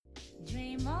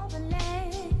Came over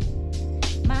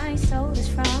land, my soul is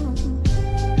from.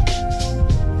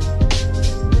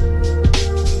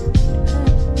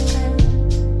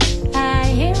 I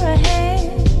hear a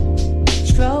hand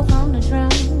stroke on the drum.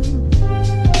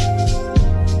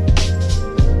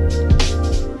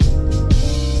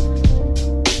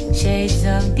 Shades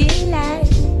of delight,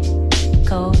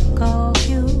 cocoa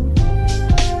hue.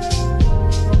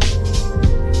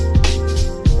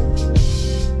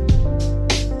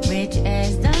 Rich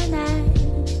as the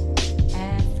night,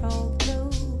 Afro blue.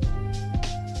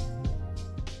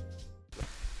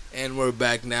 And we're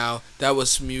back now. That was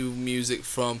smooth music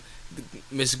from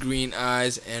Miss Green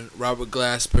Eyes and Robert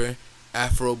Glasper,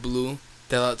 Afro Blue.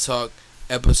 Dela Talk,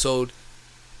 episode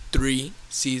 3,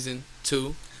 season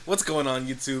 2. What's going on,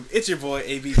 YouTube? It's your boy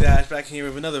AB Dash back here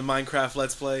with another Minecraft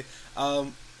Let's Play.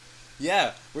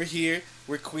 Yeah, we're here,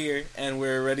 we're queer, and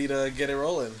we're ready to get it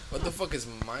rolling. What the fuck is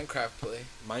Minecraft play?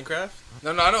 Minecraft?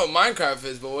 No, I know what Minecraft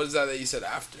is, but what is that you said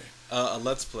after? A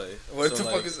Let's Play. What So,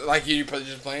 the fuck is like you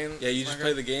just playing? Yeah, you just Minecraft?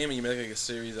 play the game and you make like a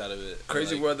series out of it.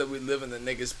 Crazy like, world that we live in. The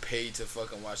niggas pay to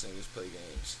fucking watch niggas play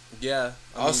games. Yeah.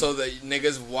 Also, the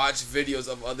niggas watch videos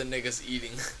of other niggas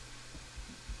eating.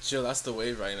 Chill, that's the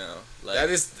wave right now. Like, That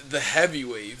is the heavy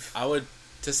wave, I would.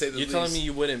 to say the You're least. telling me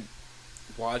you wouldn't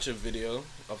watch a video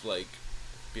of like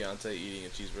Beyonce eating a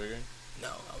cheeseburger? No,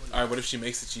 I would not. Alright, what if she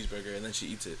makes a cheeseburger and then she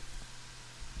eats it?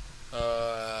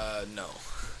 No.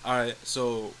 Alright,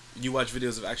 so you watch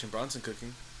videos of Action Bronson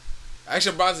cooking.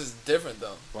 Action Bronson is different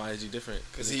though, Why is he different?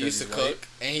 because Is it he used to he's cook white?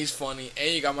 and he's funny,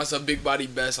 and you got myself Big Body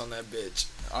Bess on that bitch.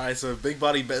 Alright, so if Big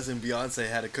Body Bess and Beyonce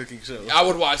had a cooking show. I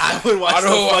would watch that. I would watch the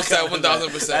that fuck out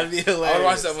of 1,000%. That'd be hilarious.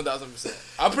 I would watch that 1,000%.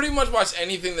 I pretty much watch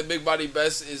anything that Big Body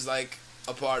Bess is like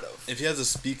a part of. If he has a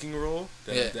speaking role,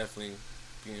 then Yeah. I'm definitely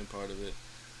being a part of it.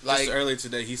 Like Just earlier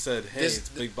today, he said, "Hey, this- it's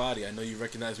Big Body. I know you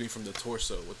recognize me from the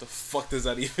torso." What the fuck does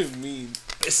that even mean?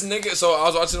 this nigga. So I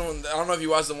was watching one. I don't know if you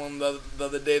watched the one the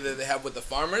other day that they have with the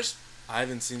farmers. I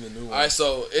haven't seen the new one. Alright,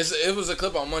 so it was a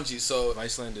clip on Munchies. So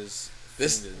Viceland is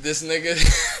this fiended. nigga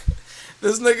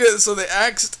this nigga, so they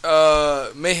asked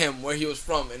Mayhem where he was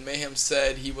from, and Mayhem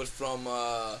said he was from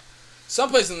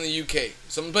someplace in the UK,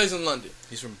 someplace in London,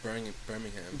 He's from Birmingham.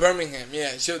 Birmingham.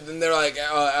 Yeah, then they're like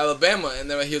Alabama, and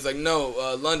he was like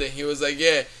no, London. He was like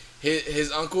yeah.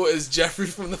 His uncle is Jeffrey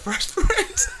from the Fresh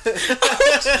Prince.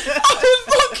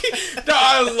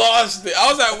 I lost it.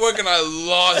 I was at work and I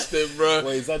lost it, bro.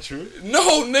 Wait, is that true?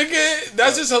 No, nigga,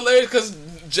 that's just hilarious because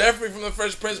Jeffrey from the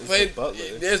Fresh Prince played. the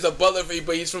butler. There's the butler,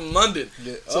 but he's from London.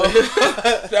 Yeah. So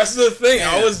that's the thing.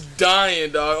 I was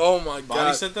dying, dog. Oh my Body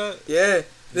god. said that? Yeah,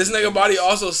 this nigga Body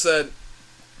also said,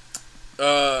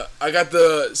 I got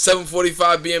the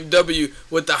 745 BMW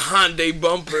with the Hyundai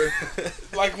bumper.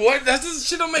 Like what? This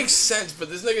shit don't make sense. But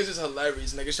this nigga's just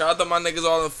hilarious, nigga. Shout out to my niggas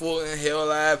all in Fulton Hill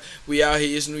Ave. We out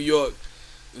here. It's New York.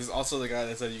 There's also the guy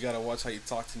that said, "You gotta watch how you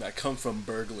talk to me. I come from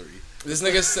burglary." This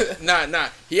nigga said, nah.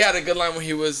 He had a good line when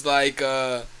he was like,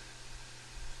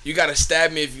 "You gotta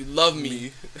stab me if you love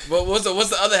me." What's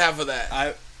the other half of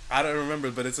that? I don't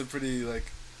remember, but it's a pretty like,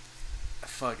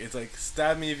 fuck. It's like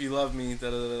stab me if you love me.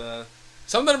 Da da da da.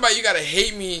 Something about you gotta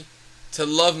hate me to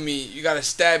love me. You gotta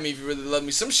stab me if you really love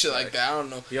me. Some shit like Right. that. I don't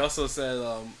know. He also said,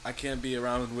 "I can't be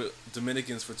around with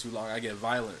Dominicans for too long. I get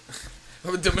violent."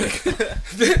 Dominican.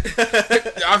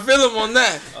 I feel him on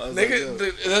that. I was Nigga,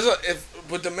 like,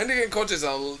 but Dominican culture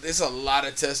it's a lot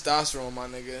of testosterone, my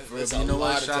nigga. It's you a know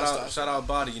lot what? of Shout testosterone. out,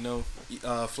 Body. You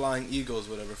know, Flying Eagles,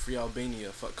 whatever. Free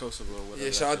Albania, fuck Kosovo, whatever. Yeah,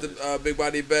 that shout out shit is. to Big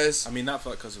Body Best, I mean, not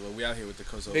fuck Kosovo. We out here with the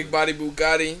Kosovo. Big Body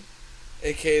Bugatti,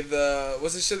 aka the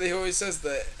what's the shit that he always says,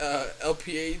 the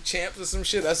LPA champs or some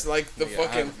shit. That's like the Yeah, I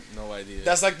fucking. have no idea.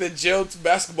 That's like the jail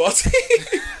basketball team.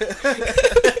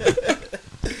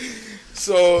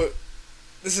 So,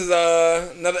 this is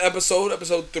another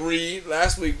episode 3.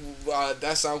 Last week,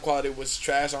 that sound quality was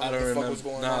trash. I I don't know don't what the remember. fuck was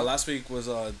going Nah, on. last week was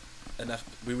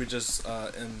we were just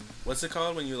in what's it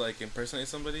called when you like impersonate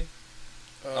somebody?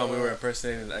 We were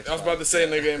impersonating the X-Files. I was about to say,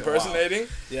 Yeah. nigga, impersonating. Wow.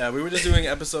 Yeah, we were just doing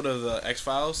an episode of the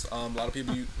X-Files. A lot of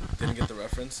people didn't get the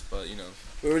reference, but you know,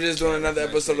 We were just doing Can't another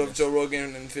recognize episode of famous. Joe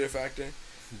Rogan and Fear Factor.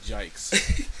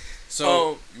 yikes.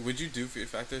 So, Um, would you do Fear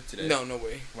Factor today? No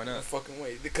way. Why No not? fucking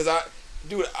way. Because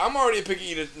I'm already a picky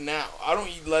eater now. I don't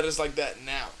eat lettuce like that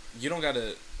now. You don't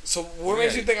gotta. So what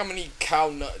makes you think I'm gonna eat cow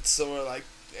nuts or like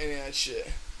any of that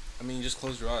shit? I mean, just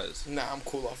close your eyes. Nah, I'm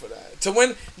cool off of that. To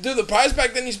win, dude, the prize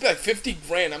back then used to be like 50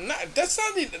 grand. I'm not. That's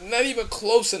not even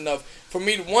close enough for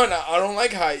me to. One, I don't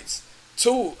like heights.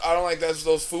 Two, I don't like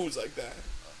those foods like that.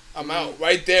 I'm out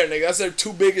right there, nigga. That's their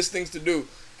 2 biggest things to do.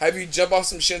 Have you jump off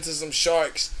some shit to some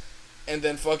sharks, and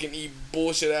then fucking eat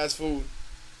bullshit ass food.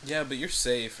 Yeah, but you're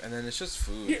safe, and then it's just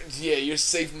food. You're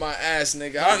safe my ass,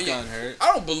 nigga. No one's gotten hurt.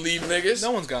 I don't believe niggas.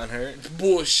 No one's gotten hurt.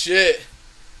 Bullshit.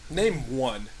 Name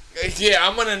one. Yeah,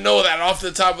 I'm gonna know that off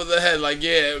the top of the head. Like,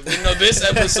 yeah, this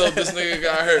episode, this nigga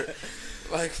got hurt.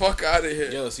 Like, fuck out of here.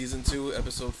 Yo, season 2,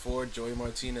 episode 4, Joey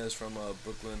Martinez from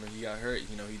Brooklyn, he got hurt.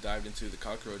 He dived into the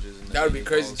cockroaches. And that would be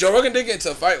crazy. Joe Rogan did get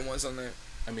into a fight once on there.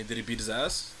 I mean, did he beat his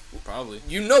ass? Probably.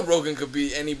 Rogan could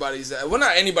beat anybody's ass. Well,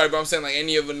 not anybody, but I'm saying like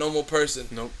any of a normal person.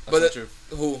 Nope, that's not true.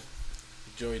 Who?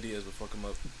 Joey Diaz would fuck him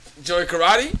up. Joey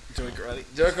Karate? Joey Karate.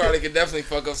 Joey Karate could definitely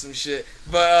fuck up some shit.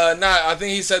 But, I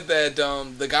think he said that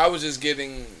the guy was just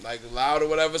getting, like, loud or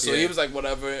whatever, so he was like,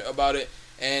 whatever about it.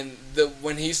 And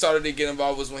when he started to get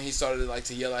involved was when he started, like,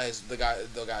 to yell at the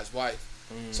guy's wife.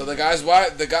 So the guy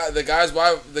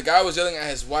was yelling at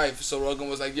his wife, so Rogan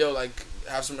was like, yo, like,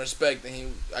 have some respect.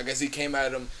 And I guess he came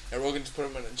at him, and Rogan just put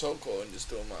him in a chokehold and just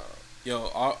threw him out. Yo,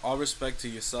 all respect to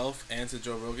yourself and to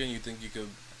Joe Rogan. You think you could,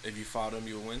 if you fought him,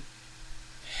 you would win?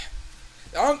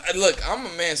 Look, I'm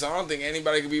a man, so I don't think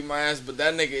anybody can beat my ass, but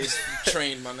that nigga is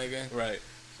trained, my nigga. Right.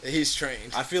 He's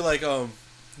trained. I feel like,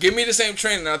 give me the same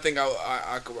training, and I think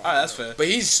I could rock. Alright, that's fair. But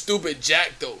he's stupid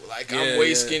jacked, though. Like, I'm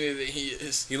way skinnier than he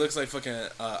is. He looks like fucking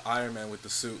Iron Man with the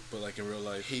suit, but, like, in real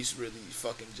life. He's really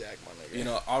fucking jacked, my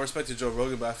nigga. All respect to Joe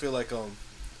Rogan, but I feel like,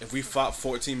 if we fought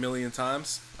 14 million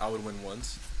times, I would win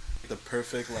once. The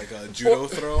perfect, like, judo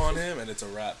throw on him, and it's a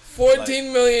wrap.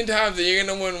 14 million times, and you're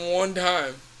gonna win one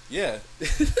time. Yeah.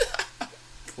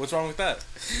 What's wrong with that?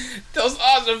 Those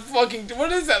odds are fucking... What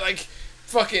is that, like,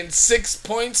 fucking 6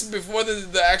 points before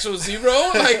the actual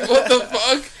zero? Like, what the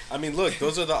fuck? I mean, look,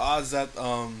 those are the odds that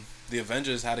the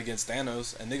Avengers had against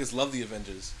Thanos, and niggas love the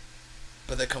Avengers.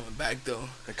 But they're coming back, though.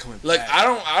 They're coming back. Like, I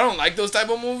don't like those type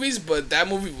of movies, but that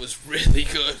movie was really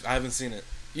good. I haven't seen it.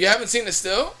 You haven't seen it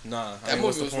still? Nah. That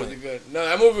movie was really good. No,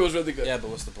 that movie was really good. Yeah, but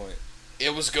what's the point?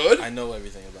 It was good? I know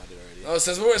everything about it already. Oh,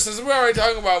 since we're already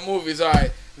talking about movies,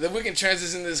 alright, then we can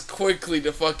transition this quickly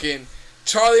to fucking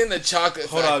Charlie and the Chocolate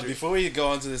Factory. Hold on, before we go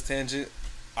on to this tangent,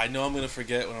 I know I'm gonna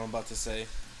forget what I'm about to say,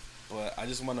 but I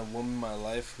just want a woman in my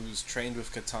life who's trained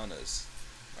with katanas.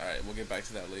 Alright, we'll get back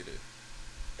to that later.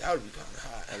 That would be kind of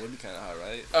hot. That would be kind of hot,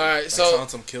 right? Alright, like so... on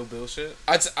some Kill Bill shit?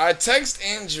 I text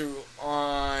Andrew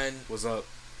on... What's up?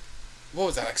 What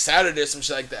was that, like Saturday or some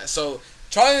shit like that. So,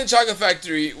 Charlie and the Chocolate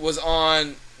Factory was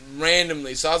on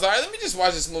randomly. So I was like, alright, let me just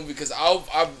watch this movie because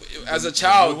as a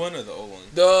child... The new one or the old one?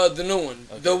 The new one.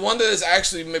 Okay. The one that is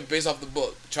actually based off the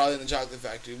book, Charlie and the Chocolate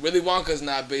Factory. Willy Wonka is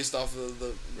not based off of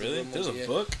the Really? movie. There's a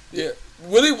book? Yeah.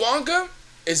 Willy Wonka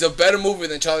is a better movie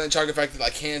than Charlie and the Chocolate Factory,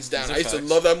 like, hands down. I used to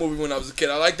love that movie when I was a kid.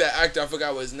 I like that actor. I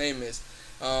forgot what his name is.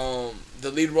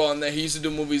 The lead role in there, he used to do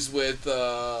movies with...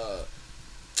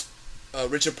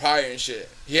 Richard Pryor and shit.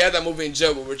 He had that movie in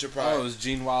jail with Richard Pryor. Oh, it was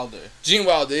Gene Wilder. Gene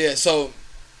Wilder, yeah. So,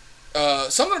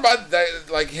 something about that,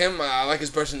 like him, I like his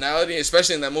personality,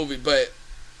 especially in that movie. But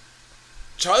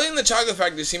Charlie and the Chocolate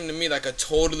Factory seemed to me like a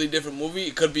totally different movie.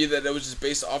 It could be that it was just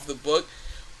based off the book.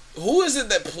 Who is it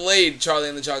that played Charlie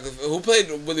and the Chocolate? Who played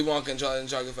Willy Wonka and Charlie and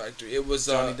the Chocolate Factory? It was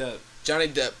Johnny Depp. Johnny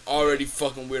Depp, already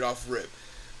fucking weird off rip.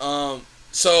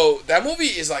 So that movie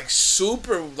is like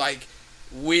super like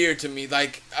weird to me.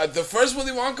 Like the first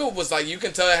Willy Wonka was like, you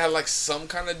can tell it had like some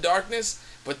kind of darkness,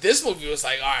 but this movie was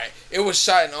like, all right, it was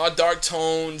shot in all dark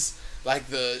tones, like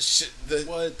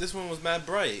What? This one was mad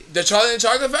bright. The Charlie and the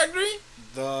Chocolate Factory?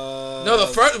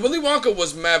 The first Willy Wonka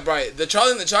was mad bright. The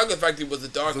Charlie and the Chocolate Factory was the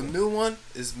dark one. The new one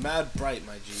is mad bright,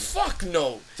 my G. Fuck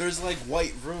no. There's like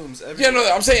white rooms everywhere. Yeah,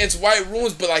 no, I'm saying it's white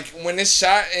rooms, but like when it's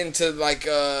shot into like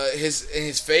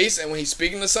his face and when he's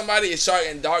speaking to somebody, it's shot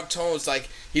in dark tones, like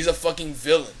he's a fucking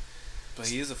villain. But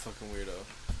he is a fucking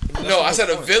weirdo. No, I said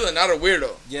a villain, not a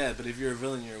weirdo. Yeah, but if you're a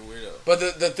villain, you're a weirdo. But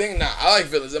the thing, I like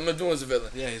villains. I'm doing as a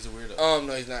villain. Yeah, he's a weirdo.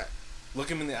 No, he's not. Look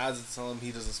him in the eyes and tell him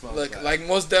he doesn't smell Look, bad. like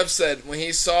Mos Def said, when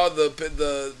he saw the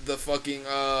fucking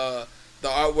the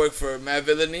artwork for Mad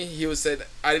Villainy, he was said,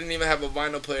 I didn't even have a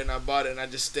vinyl player and I bought it and I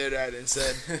just stared at it and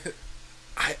said,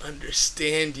 I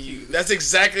understand you. That's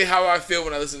exactly how I feel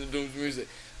when I listen to Doom's music.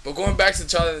 But going back to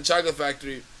Charlie and the Chocolate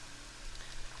Factory,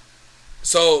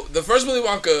 so the first Willy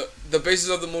Wonka, the basis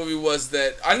of the movie was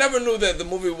that I never knew that the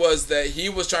movie was that he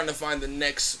was trying to find the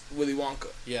next Willy Wonka.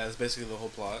 Yeah, that's basically the whole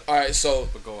plot. All right, so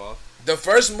But go off. the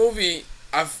first movie,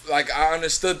 I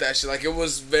understood that shit. Like it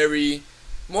was very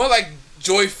more like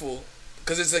joyful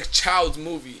because it's a child's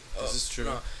movie. This is true.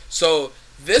 So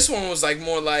this one was like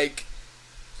more like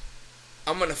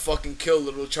I'm gonna fucking kill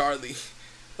little Charlie.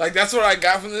 Like that's what I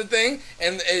got from the thing,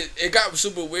 and it got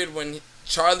super weird when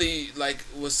Charlie like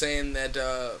was saying that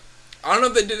I don't know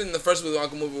if they did it in the first Willy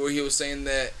Wonka movie where he was saying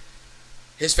that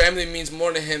his family means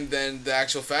more to him than the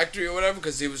actual factory or whatever,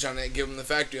 because he was trying to give him the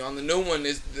factory. On the new one,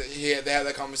 they had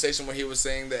that conversation where he was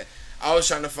saying that I was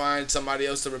trying to find somebody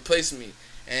else to replace me,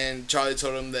 and Charlie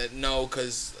told him that no,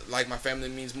 because like my family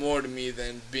means more to me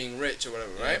than being rich or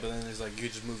whatever, right? But then there's like, you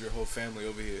just move your whole family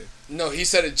over here. No, he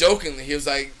said it jokingly. He was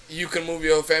like, you can move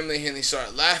your whole family here, and he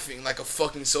started laughing like a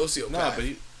fucking sociopath. Nah, but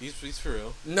he's for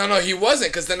real. No, he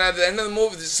wasn't, because then at the end of the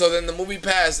movie, so then the movie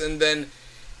passed, and then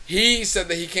he said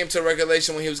that he came to a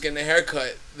revelation when he was getting a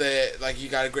haircut that, like, he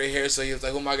got a gray hair, so he was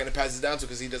like, who am I going to pass it down to,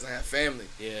 because he doesn't have family.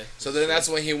 Yeah. So then that's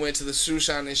when he went to the shoe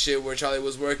shine and shit where Charlie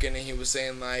was working, and he was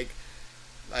saying, like,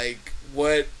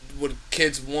 what would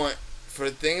kids want for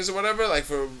things or whatever, like,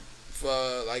 for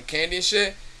like, candy and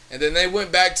shit. And then they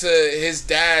went back to his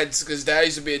dad's, because dad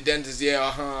used to be a dentist.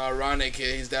 Yeah, ironic.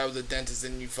 His dad was a dentist,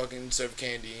 and you fucking serve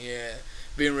candy. Yeah.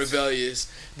 Being rebellious.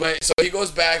 But so he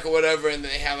goes back or whatever, and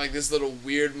then they have like this little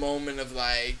weird moment of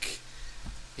like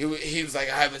he was like,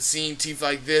 I haven't seen teeth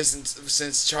like this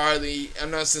since Charlie.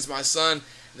 I'm not since my son.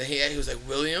 And then he was like,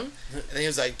 William, and then he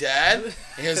was like, Dad, and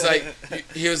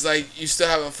he was like you still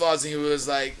haven't flossed, and he was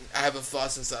like, I haven't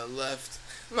flossed since I left.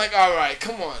 I'm like, all right,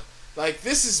 come on, like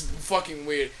this is fucking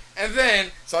weird. And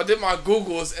then so I did my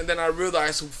Googles, and then I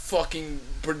realized who fucking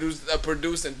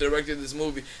produced and directed this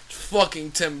movie.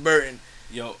 Fucking Tim Burton.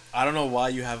 Yo, I don't know why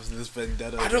you have this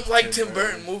vendetta. I don't like Tim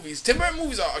Burton movies. Tim Burton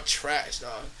movies are trash,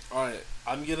 dog. Alright,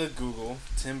 I'm gonna Google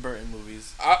Tim Burton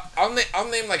movies. I'll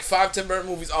name like 5 Tim Burton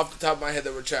movies off the top of my head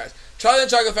that were trash. Charlie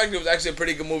and the Chocolate Factory was actually a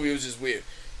pretty good movie. It was just weird.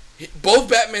 Both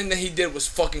Batman that he did was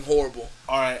fucking horrible.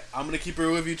 Alright, I'm gonna keep it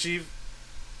real with you, Chief.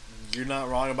 You're not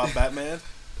wrong about Batman.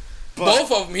 But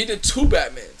both of them. He did 2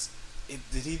 Batmans.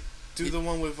 Did he do the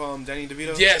one with Danny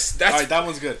DeVito? Yes, that's alright. That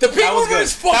one's good. The Penguin one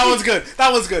is fucking. That one's good.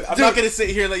 That one's good. I'm Dude, not gonna sit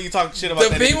here and let you talk shit about the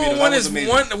Danny Penguin DeVito. one That is was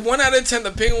amazing. 1 out of 10.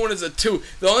 The Penguin one is a 2.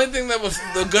 The only thing that was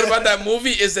the good about that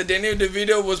movie is that Danny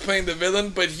DeVito was playing the villain,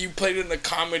 but he played it in a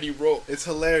comedy role. It's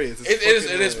hilarious. It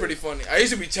is pretty funny. I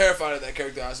used to be terrified of that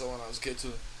character I saw when I was a kid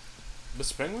too.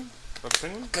 Mr. Penguin? Dr.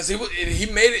 Penguin? Because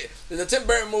he made it. The Tim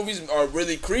Burton movies are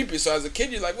really creepy. So as a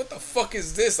kid, you're like, what the fuck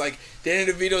is this? Like Danny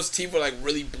DeVito's teeth were like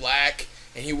really black,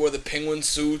 and he wore the penguin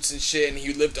suits and shit, and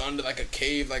he lived under like a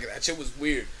cave. Like that shit was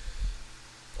weird.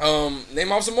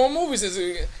 Name off some more movies.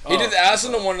 He did the Alice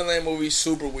in the Wonderland movie,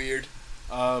 super weird.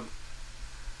 Edward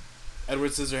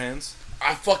Scissorhands.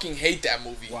 I fucking hate that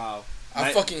movie. Wow.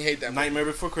 I fucking hate that movie. Nightmare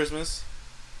Before Christmas.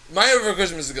 Nightmare Before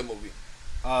Christmas is a good movie.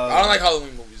 I don't like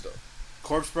Halloween movies though.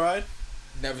 Corpse Bride.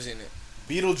 Never seen it.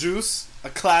 Beetlejuice, a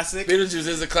classic. Beetlejuice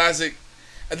is a classic.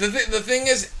 The thing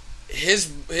is, his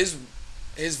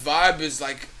vibe is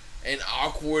like an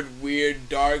awkward, weird,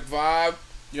 dark vibe.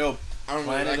 Yo, I don't really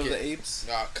Planet like of it. the Apes.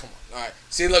 Nah, come on. All right.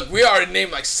 See, look, we already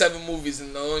named like 7 movies,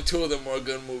 and only 2 of them were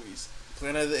good movies.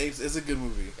 Planet of the Apes is a good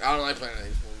movie. I don't like Planet of the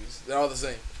Apes movies. They're all the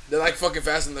same. They're like fucking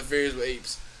Fast and the Furious with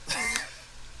apes.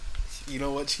 You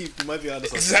know what, Chief? You might be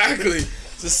honest. Exactly.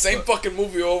 It's the same fucking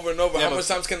movie over and over. Yeah, How much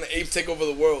times can the apes take over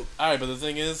the world? Alright, but the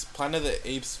thing is, Planet of the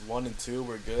Apes 1 and 2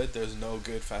 were good. There's no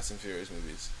good Fast and Furious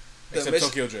movies. Except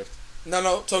Tokyo Drift.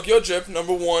 No. Tokyo Drift,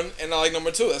 number 1, and I like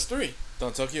number 2. That's 3. No,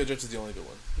 Tokyo Drift is the only good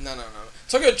one. No.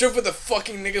 Tokyo Drift with the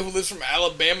fucking nigga who lives from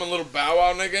Alabama, little Bow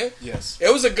Wow nigga. Yes.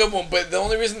 It was a good one, but the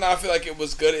only reason that I feel like it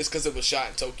was good is because it was shot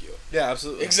in Tokyo. Yeah,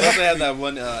 absolutely. Exactly. They had that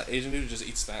one Asian dude who just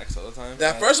eats snacks all the time.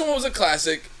 That first one was a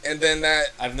classic, and then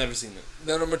I've never seen it.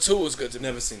 Then number 2 was good to me.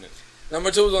 Never seen it. Number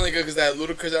 2 was only good because that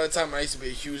Ludacris at the time. I used to be a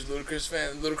huge Ludacris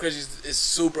fan. Ludacris is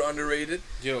super underrated.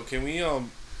 Yo, can we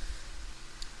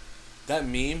that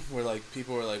meme where like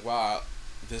people were like, wow,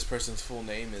 this person's full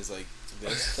name is like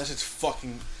this. That shit's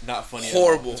fucking not funny.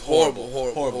 Horrible, It's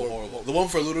horrible. The one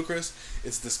for Ludacris,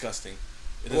 it's disgusting.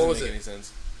 It doesn't make any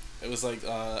sense. It was like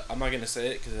I'm not gonna say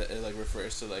it because it like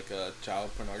refers to like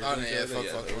child pornography. Oh,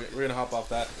 yeah, we're gonna hop off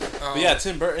that. But yeah,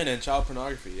 Tim Burton and child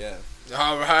pornography. Yeah.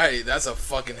 All right, that's a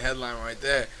fucking headline right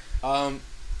there.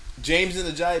 James and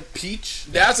the Giant Peach.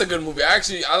 That's a good movie.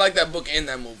 Actually, I like that book and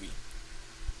that movie.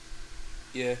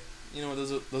 Yeah, you know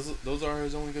those are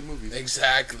his only good movies.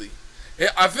 Exactly. Yeah,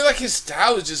 I feel like his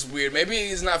style is just weird. Maybe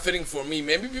it's not fitting for me.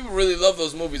 Maybe people really love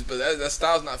those movies, but that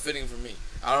style's not fitting for me.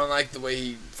 I don't like the way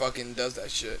he fucking does that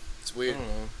shit. It's weird. I don't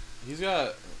know. He's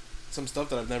got some stuff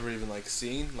that I've never even like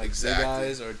seen, like Exactly. Big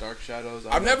Eyes or Dark Shadows.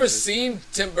 I've never seen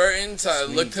Tim Burton, so I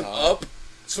Sweeney looked him Todd. up.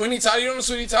 Sweeney Todd, you don't know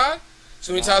Sweeney Todd?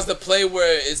 Sweeney Todd's the play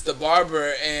where it's the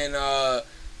barber and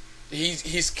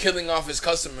he's killing off his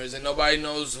customers and nobody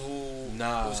knows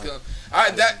who's killing.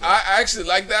 I actually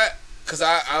like that because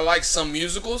I like some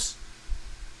musicals,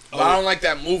 but I don't like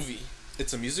that movie.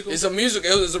 It's a musical. It's a musical.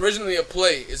 It was originally a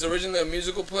play. It's originally a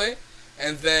musical play,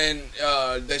 and then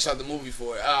they shot the movie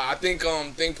for it. I think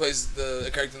Thing plays the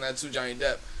character in that too, Johnny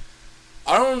Depp.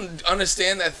 I don't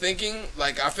understand that thinking.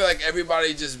 Like, I feel like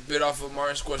everybody just bit off of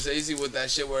Martin Scorsese with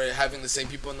that shit where having the same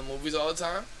people in the movies all the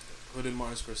time. Who did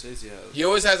Martin Scorsese have? He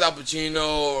always has Al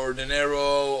Pacino or De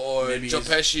Niro or Maybe Joe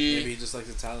Pesci. Maybe he just likes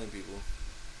Italian people.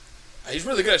 He's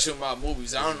really good at shooting about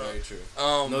movies. I don't know. Very true.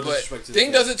 No but disrespect to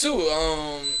Thing the does it too.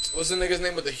 What's the nigga's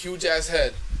name with the huge ass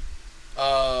head?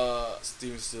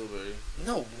 Steven Spielberg.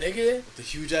 No, nigga. With the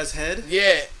huge ass head?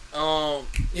 Yeah.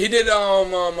 He did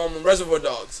Reservoir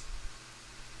Dogs.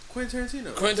 Quentin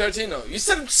Tarantino. Quentin Tarantino. You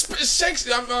said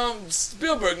Shakespeare.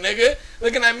 Spielberg, nigga.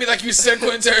 Looking at me like you said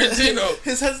Quentin Tarantino.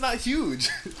 His head's not huge.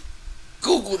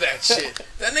 Google that shit.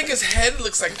 That nigga's head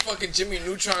looks like fucking Jimmy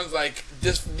Neutron's like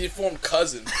deformed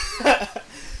cousin.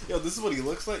 Yo, this is what he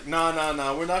looks like? Nah.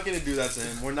 We're not gonna do that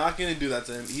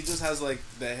to him. He just has like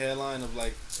the hairline of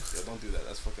like. Yo, don't do that.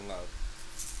 That's fucking loud.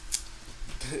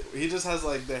 He just has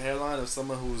like the hairline of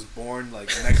someone who was born like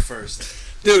neck first.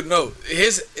 Dude, no.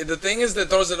 The thing is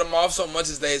that throws him off so much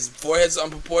is that his forehead's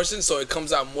unproportioned, so it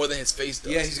comes out more than his face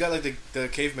does. Yeah, he's got like the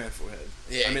caveman forehead.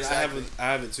 Yeah, I mean, exactly.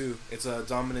 I have it too. It's a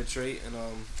dominant trait in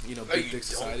big dick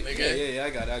society. Yeah, I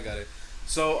got it.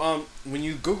 So when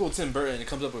you Google Tim Burton, it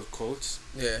comes up with quotes.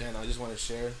 Yeah. And I just want to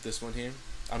share this one here.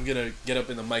 I'm gonna get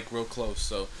up in the mic real close,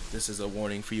 so this is a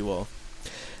warning for you all.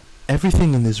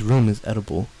 Everything in this room is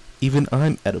edible. Even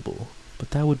I'm edible.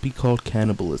 But that would be called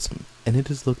cannibalism, and it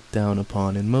is looked down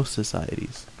upon in most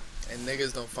societies. And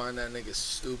niggas don't find that nigga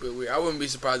stupid weird. I wouldn't be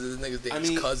surprised if this nigga's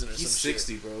dating his cousin or some he's shit.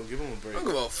 60, bro. Give him a break. I don't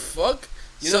give a fuck.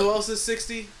 You know who else is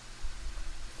 60?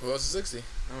 Who else is 60? I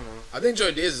don't know. I think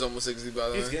Joy Diaz is almost 60, by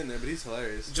the way. He's getting there, but he's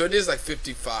hilarious. Joy Diaz is like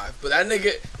 55. But that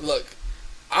nigga,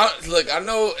 I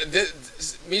know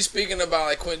me speaking about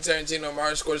like Quentin Tarantino,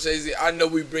 Martin Scorsese. I know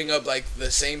we bring up like the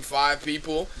same 5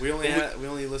 people. We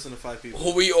only listen to 5 people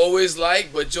who we always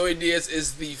like, but Joy Diaz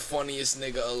is the funniest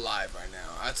nigga alive right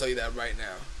now. I tell you that right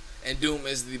now. And Doom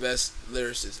is the best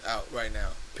lyricist out right now.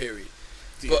 Period.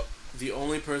 But the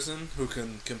only person who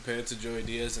can compare to Joy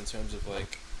Diaz in terms of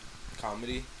like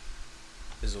comedy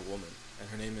is a woman, and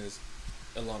her name is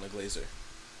Ilana Glazer.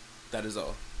 That is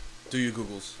all. Do your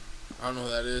Googles. I don't know who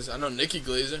that is. I know Nikki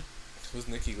Glazer. Who's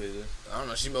Nikki Glazer? I don't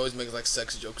know. She always makes like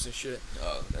sex jokes and shit.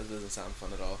 Oh, that doesn't sound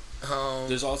fun at all.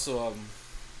 There's also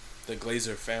the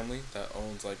Glazer family that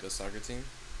owns like a soccer team.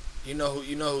 You know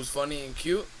who's funny and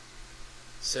cute?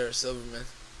 Sarah Silverman.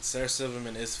 Sarah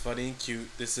Silverman is funny and cute.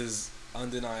 This is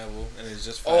undeniable, and it's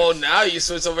just facts. Oh, now you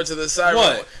switch over to the side.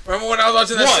 What? Remember when I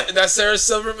was watching that Sarah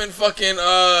Silverman fucking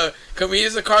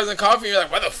Comedians of Cars and Coffee? You're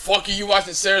like, why the fuck are you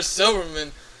watching Sarah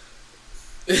Silverman?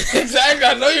 Exactly,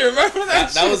 I know you remember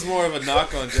that. That was more of a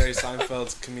knock on Jerry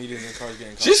Seinfeld's Comedians in Cars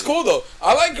Getting Coffee. She's cool though.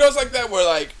 I like girls like that where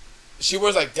like she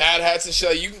wears like dad hats and shit.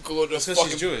 Like, you can go to because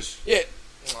fucking she's Jewish. Yeah,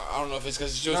 I don't know if it's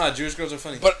because she's Jewish. Nah, Jewish girls are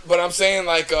funny. But I'm saying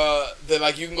like that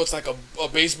like you can go to like a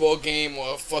baseball game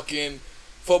or a fucking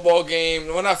football game.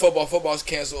 Well, not football. Football's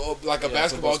canceled. Like a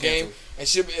basketball game,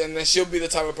 canceled. and then she'll be the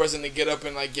type of person to get up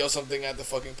and like yell something at the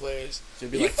fucking players. She'll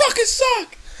be You like, fucking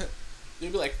suck.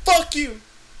 You'll be like, fuck you.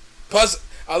 Plus,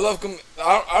 I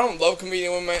don't love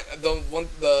comedian women.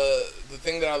 The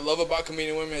thing that I love about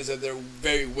comedian women is that they're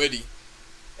very witty,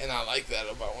 and I like that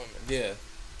about women. Yeah.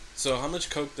 So how much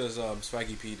coke does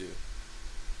Swaggy P do?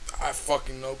 I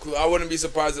fucking no clue. I wouldn't be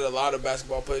surprised that a lot of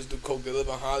basketball players do coke. They live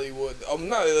in Hollywood.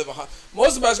 Not they live in Hollywood.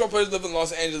 Most of the basketball players live in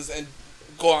Los Angeles and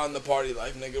go out in the party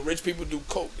life, nigga. Rich people do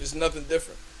coke. It's nothing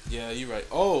different. Yeah, you're right.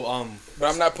 Oh, But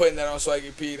I'm not putting that on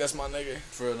Swaggy P. That's my nigga.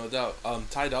 For real, no doubt.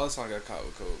 Ty Dolla $ign got caught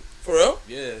with coke. For real?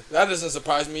 Yeah. That doesn't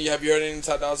surprise me. Have you heard any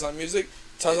Ty Dolla $ign music?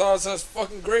 Ty Dolla $ign is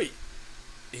fucking great.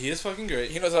 He is fucking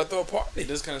great. He knows how to throw a party. It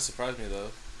does kind of surprise me though.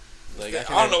 Like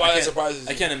I don't know why that surprises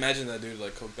you. I can't imagine that dude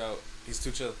like coked out. He's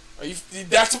too chill. Are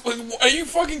you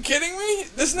fucking kidding me?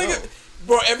 This nigga, No.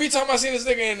 bro. Every time I see this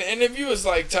nigga in the interview, it's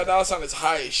like Ty Dolla $ign is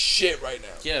high as shit right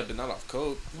now. Yeah, but not off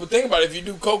coke. But think about it, if you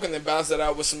do coke and then balance that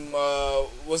out with some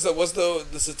what's the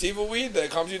sativa weed that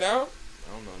calms you down?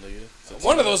 I don't know, nigga.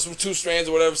 One of those 2 strands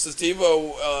or whatever,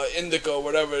 sativa, indica,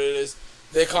 whatever it is,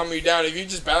 they calm you down. If you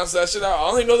just balance that shit out, I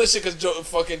only know this shit because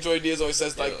fucking Joy Diaz always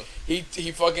says like he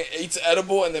fucking eats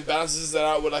edible and then balances that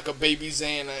out with like a baby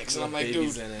Xanax, and I'm like, dude,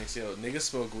 Xanax, yo, niggas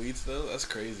smoke weed though. That's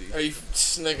crazy. are you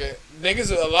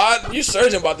niggas a lot? You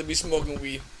surgeon about to be smoking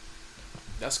weed.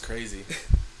 That's crazy.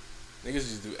 Niggas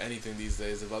just do anything these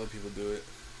days if other people do it.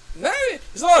 Nah,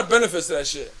 there's a lot of benefits to that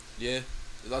shit. Yeah,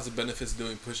 there's lots of benefits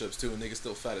doing push-ups too, and niggas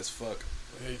still fat as fuck.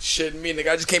 Hey, shit, me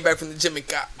nigga, I just came back from the gym and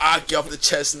got Aki off the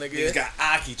chest, nigga. Niggas got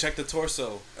Aki. Check the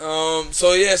torso.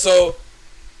 So yeah,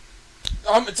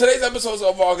 today's episode is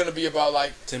overall gonna be about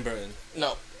like Tim Burton.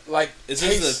 no, like This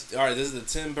taste. is this is the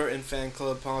Tim Burton Fan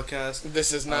Club podcast.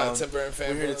 This is not Tim Burton fan.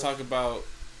 We're here to talk about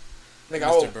Like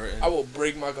Mr. Burton. I will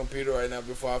break my computer right now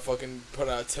before I fucking put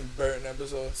out a Tim Burton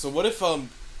episode. So what if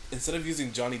instead of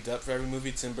using Johnny Depp for every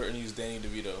movie, Tim Burton used Danny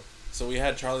DeVito? So we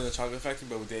had Charlie and the Chocolate Factory,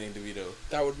 but with Danny DeVito.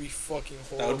 That would be fucking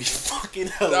horrible. That would be fucking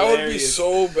hilarious. That would be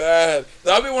so bad.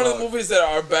 That would be one of the Fuck. movies that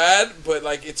are bad, but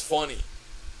like it's funny.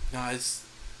 Nah, it's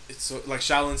so like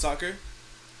Shaolin Soccer.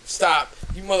 Stop.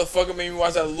 You motherfucker made me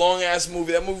watch that long ass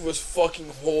movie. That movie was fucking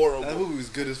horrible. That movie was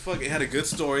good as fuck. It had a good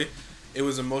story. It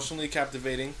was emotionally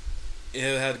captivating.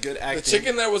 It had good acting. The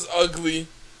chicken there was ugly.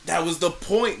 That was the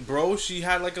point, bro. She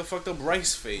had like a fucked up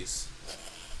rice face.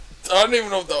 I don't even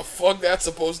know what the fuck that's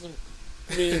supposed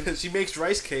to mean. She makes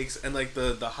rice cakes and like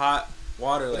the hot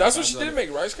water. Like, That's what she comes did, out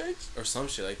make rice cakes? or some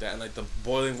shit like that, and like the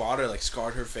boiling water like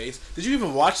scarred her face. Did you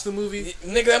even watch the movie?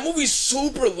 Nigga, that movie's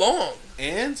super long.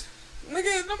 And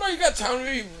Nigga, nobody got time to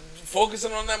be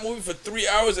focusing on that movie for 3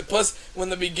 hours. And plus, when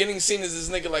the beginning scene is this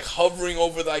nigga like hovering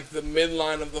over like the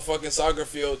midline of the fucking soccer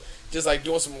field, just like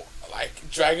doing some like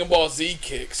Dragon Ball Z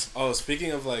kicks. oh,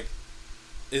 speaking of like,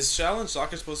 is Shaolin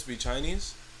Soccer supposed to be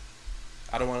Chinese?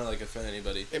 I don't want to like offend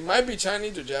anybody. It might be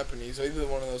Chinese or Japanese, or either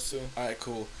one of those two. All right,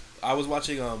 cool. I was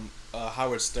watching a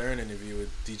Howard Stern interview with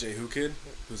DJ Who Kid,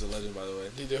 who's a legend by the way.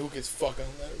 DJ Hook is fucking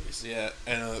hilarious. Yeah,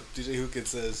 and DJ Who Kid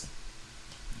says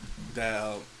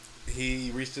that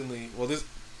he recently,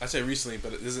 I say recently,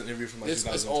 but this is an interview from like It's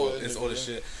 2012. old It's old as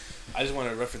shit. I just want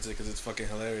to reference it because it's fucking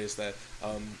hilarious that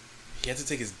he had to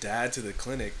take his dad to the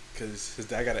clinic because his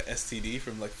dad got an STD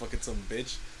from like fucking some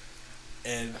bitch,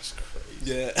 and That's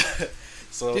crazy. yeah,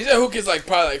 so DJ Hook is like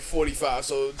probably like 45,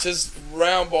 so just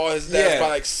round ball his dad's Yeah.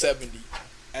 probably like 70.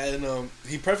 and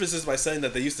he prefaces by saying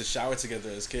that they used to shower together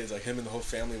as kids, like him and the whole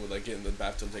family would like get in the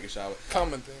bathtub and take a shower.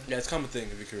 Common thing. Yeah, it's a common thing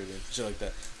if you're Caribbean, shit like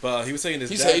that. But he was saying his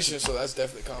He's dad. Haitian, so that's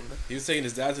definitely common. He was taking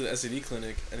his dad to the STD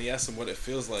clinic, and he asked him what it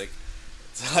feels like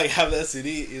to like have the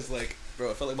STD. He's like, bro,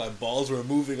 I felt like my balls were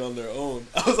moving on their own.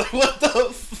 I was like, what the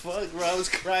fuck, bro? I was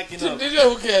cracking up. DJ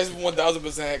Hook has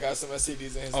 1000% got some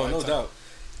STDs in his Oh, no lifetime.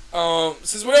 doubt.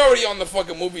 Since we're already on the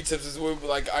fucking movie tips, since we're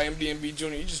like IMDb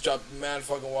Junior, you just dropped mad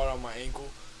fucking water on my ankle.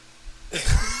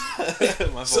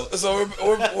 My So, fault. so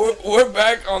we're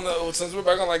back on the since we're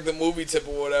back on like the movie tip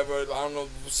or whatever. I don't know,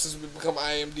 since we become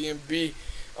IMDb.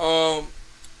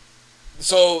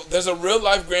 So there's a real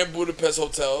life Grand Budapest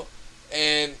Hotel,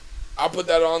 and I put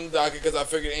that on the docket because I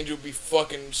figured Andrew would be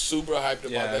fucking super hyped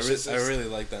about Yeah, that shit. I really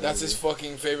like that That's movie. his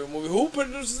fucking favorite movie. Who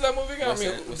produces that movie? Wes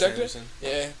Declan? Anderson.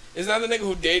 Yeah. Isn't that the nigga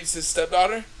who dates his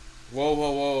stepdaughter?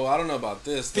 Whoa. I don't know about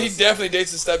this. He That's- definitely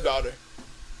dates his stepdaughter.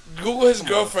 Google his Come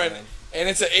on, girlfriend, man. and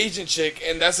it's an Asian chick,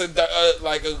 and that's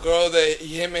like a girl that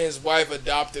him and his wife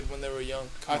adopted when they were young.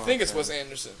 Come I on, think it's fam. Wes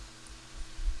Anderson.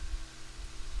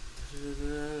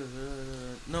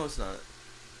 No, it's not.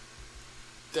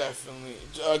 Definitely.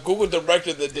 Google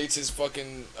director that dates his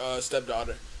fucking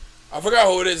stepdaughter. I forgot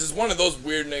who it is. It's one of those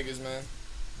weird niggas, man.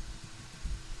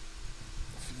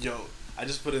 Yo, I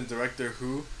just put in director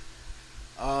who.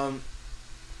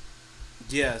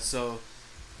 Yeah, so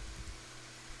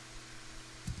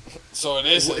So it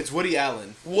is. it's Woody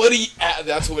Allen.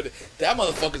 That's what it. That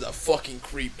motherfucker's a fucking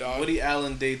creep, dog. Woody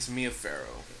Allen dates Mia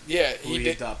Farrow, Yeah, who he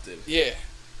did. adopted. Yeah,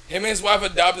 him and his wife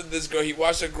adopted this girl. He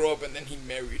watched her grow up, and then he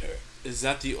married her. Is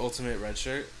that the ultimate red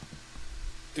shirt?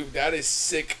 Dude, that is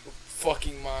sick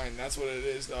fucking mind. That's what it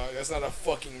is, dog. That's not a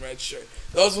fucking red shirt.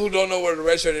 Those who don't know what a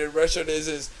red shirt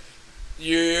is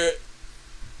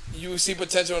you see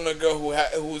potential in a girl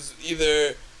who's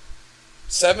either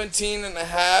 17 and a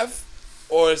half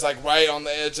or is like right on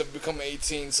the edge of becoming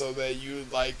 18, so that you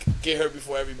like get her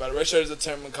before everybody. Red shirt is a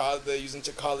term in college they use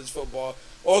into college football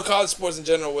or college sports in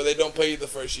general where they don't play you the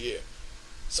first year.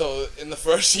 So in the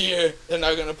first year, they're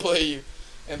not gonna play you,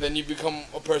 and then you become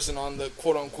a person on the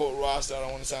quote unquote roster. I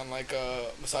don't want to sound like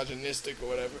misogynistic or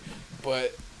whatever,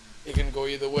 but it can go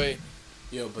either way.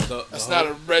 Yo, but That's not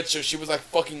a red shirt. She was like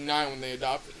fucking 9 when they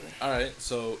adopted her. All right,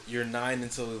 so you're 9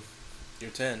 until you're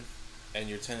 10, and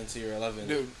you're 10 until you're 11.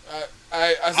 Dude,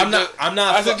 I'm not.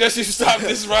 I suggest you stop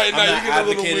this right I'm now. not You get a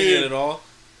little advocating it weird. at all.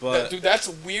 But Dude, that's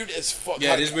weird as fuck.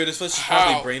 yeah, Like, it is weird as fuck. She's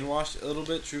how? probably brainwashed a little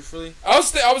bit, truthfully. I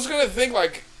was gonna think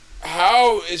like,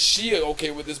 how is she okay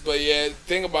with this? But yeah,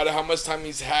 think about it. How much time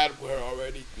he's had with her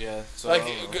already. Yeah. So Like, I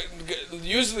don't know.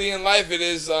 usually in life it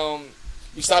is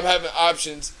you stop having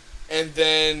options, and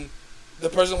then the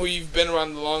person who you've been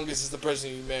around the longest is the person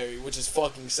you marry, which is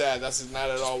fucking sad. That's not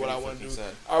at all what I pretty want to do. fucking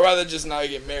sad. I'd rather just not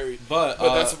get married. But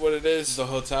That's what it is. the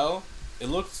hotel. It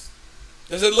looked.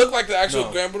 Does it look like the actual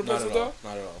No, Grand Budapest not at Hotel? all.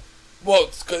 Not at all. Well,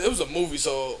 because it was a movie,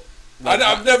 so Like,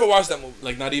 I've never watched that movie.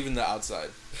 Like not even the outside.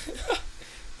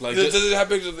 Like, Does it have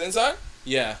pictures of the inside?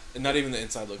 yeah, and not even the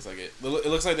inside looks like it. It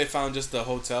looks like they found just the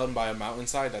hotel by a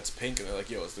mountainside that's pink, and they're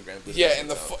like, "Yo, it's the Grand Budapest Yeah, in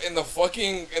Hotel."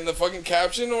 in the fucking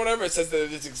caption or whatever, it says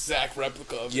that it's exact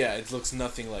replica of it. Yeah, it looks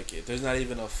nothing like it. There's not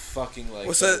even a fucking like.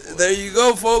 What's that? There you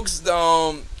go, folks.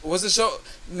 What's the show?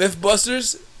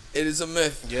 Mythbusters. It is a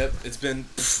myth. Yep, it's been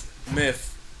myth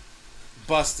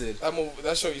busted.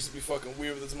 That show used to be fucking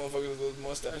weird with those motherfuckers with those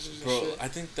mustaches and Bro, shit. I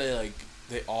think they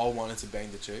all wanted to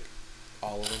bang the chick.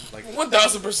 All of them, like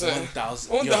 1,000%.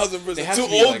 1,000. They had Two to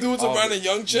be, old like, dudes all- around a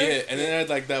young chick. Yeah, and then they had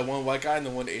like that one white guy and the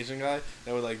one Asian guy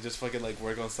that would like just fucking like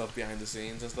work on stuff behind the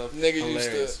scenes and stuff. Nigga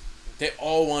Hilarious. used to. They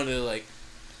all wanted to like,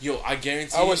 yo, I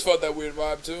guarantee. I always felt that weird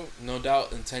vibe too. No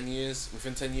doubt, within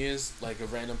 10 years, like a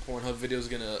random Pornhub video is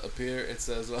gonna appear. It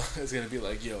says it's gonna be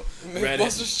like, yo,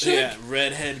 Mythbusters chick.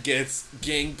 redhead gets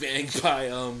gang banged by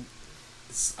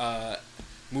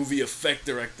movie effect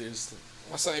directors.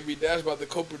 My son be Dash about to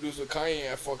co-produce with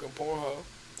Kanye at fucking Pornhub.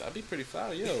 That'd be pretty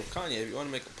foul. Yo, Kanye, if you want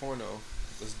to make a porno,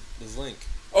 this link.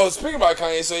 Oh, speaking about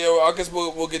Kanye, so yeah, I guess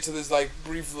we'll get to this like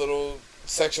brief little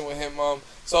section with him.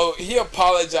 So he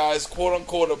apologized, quote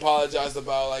unquote, apologized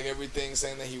about like everything,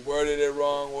 saying that he worded it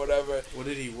wrong, whatever. What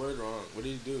did he word wrong? What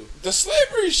did he do? The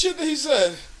slavery shit that he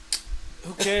said.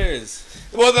 Who cares?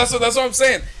 Well, that's what I'm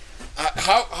saying.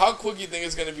 How quick you think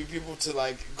it's gonna be people to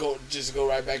like go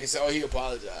right back and say, oh, he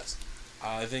apologized?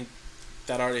 I think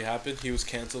that already happened. He was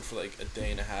canceled for like a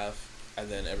day and a half, and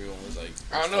then everyone was like,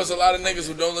 I don't know. There's a lot of niggas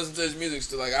who don't listen to his music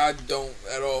still. Like I don't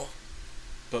at all.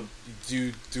 But do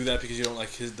you do that because you don't like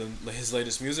his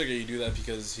latest music, or you do that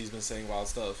because he's been saying wild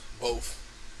stuff? Both.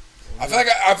 I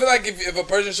feel like if a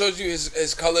person shows you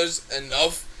his colors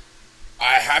enough,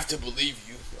 I have to believe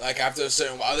you. Like after a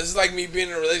certain while, this is like me being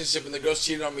in a relationship and the girl's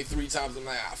cheated on me 3 times. I'm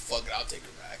like, fuck it, I'll take her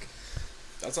back.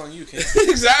 That's on you, kid.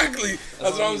 Exactly.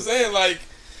 That's what on I'm you. saying. Like,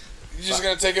 you just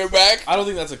gonna take her back? I don't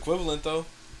think that's equivalent though.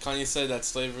 Kanye said that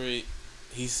slavery.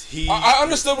 I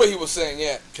understood what he was saying.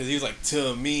 Yeah. Because he was like,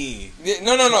 to me. Yeah,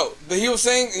 no. But he was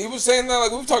saying that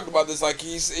like we've talked about this. Like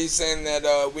he's saying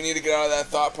that we need to get out of that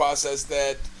thought process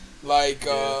that like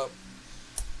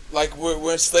like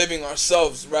we're enslaving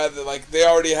ourselves, rather like they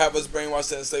already have us brainwashed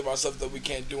to enslave ourselves that we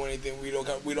can't do anything. We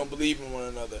don't believe in one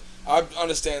another. I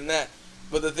understand that,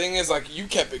 but the thing is like you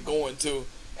kept it going too,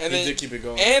 and He then did keep it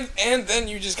going. and then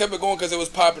you just kept it going because it was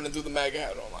popping and threw the MAGA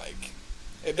hat on. Like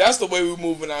if that's the way we're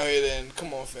moving out here, then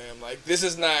come on, fam. Like this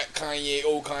is not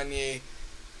old Kanye,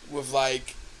 with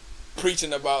like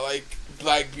preaching about like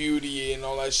black beauty and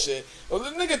all that shit. Well, the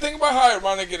nigga, think about how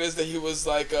ironic it is that he was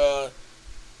like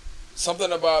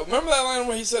something about, remember that line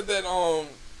where he said that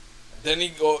then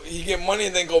he get money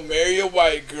and then go marry a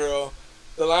white girl.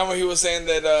 The line where he was saying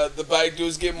that the black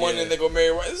dudes get money and they go marry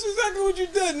a white. This is exactly what you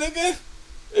did, nigga.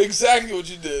 Exactly what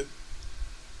you did.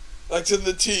 Like to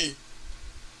the T.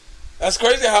 That's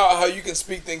crazy how you can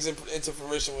speak things into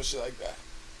fruition with shit like that.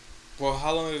 Well,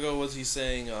 how long ago was he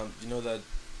saying, you know that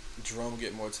Jerome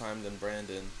get more time than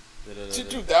Brandon?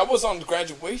 Dude, that was on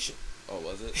graduation. Oh,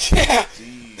 was it? Yeah.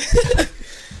 Jeez.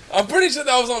 I'm pretty sure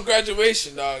that was on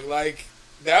graduation, dog. Like,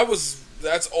 that's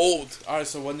old. Alright,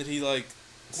 so when did he, like,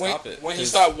 stop it? When he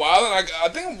started wilding, I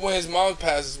think when his mom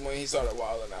passed is when he started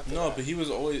wilding after No, that. but he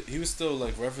was still,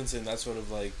 like, referencing that sort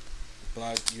of, like,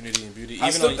 black unity and beauty. I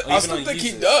still think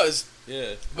he does.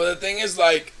 Yeah. But the thing is,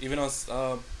 like... Even on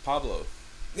Pablo.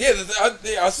 Yeah,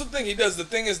 I still think he does. The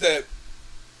thing is that...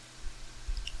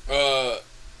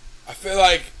 I feel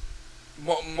like...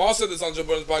 Maul said this on Joe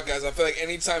Budden's podcast. I feel like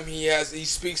anytime he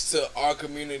speaks to our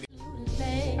community...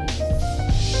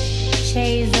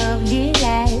 Shades of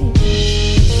delight.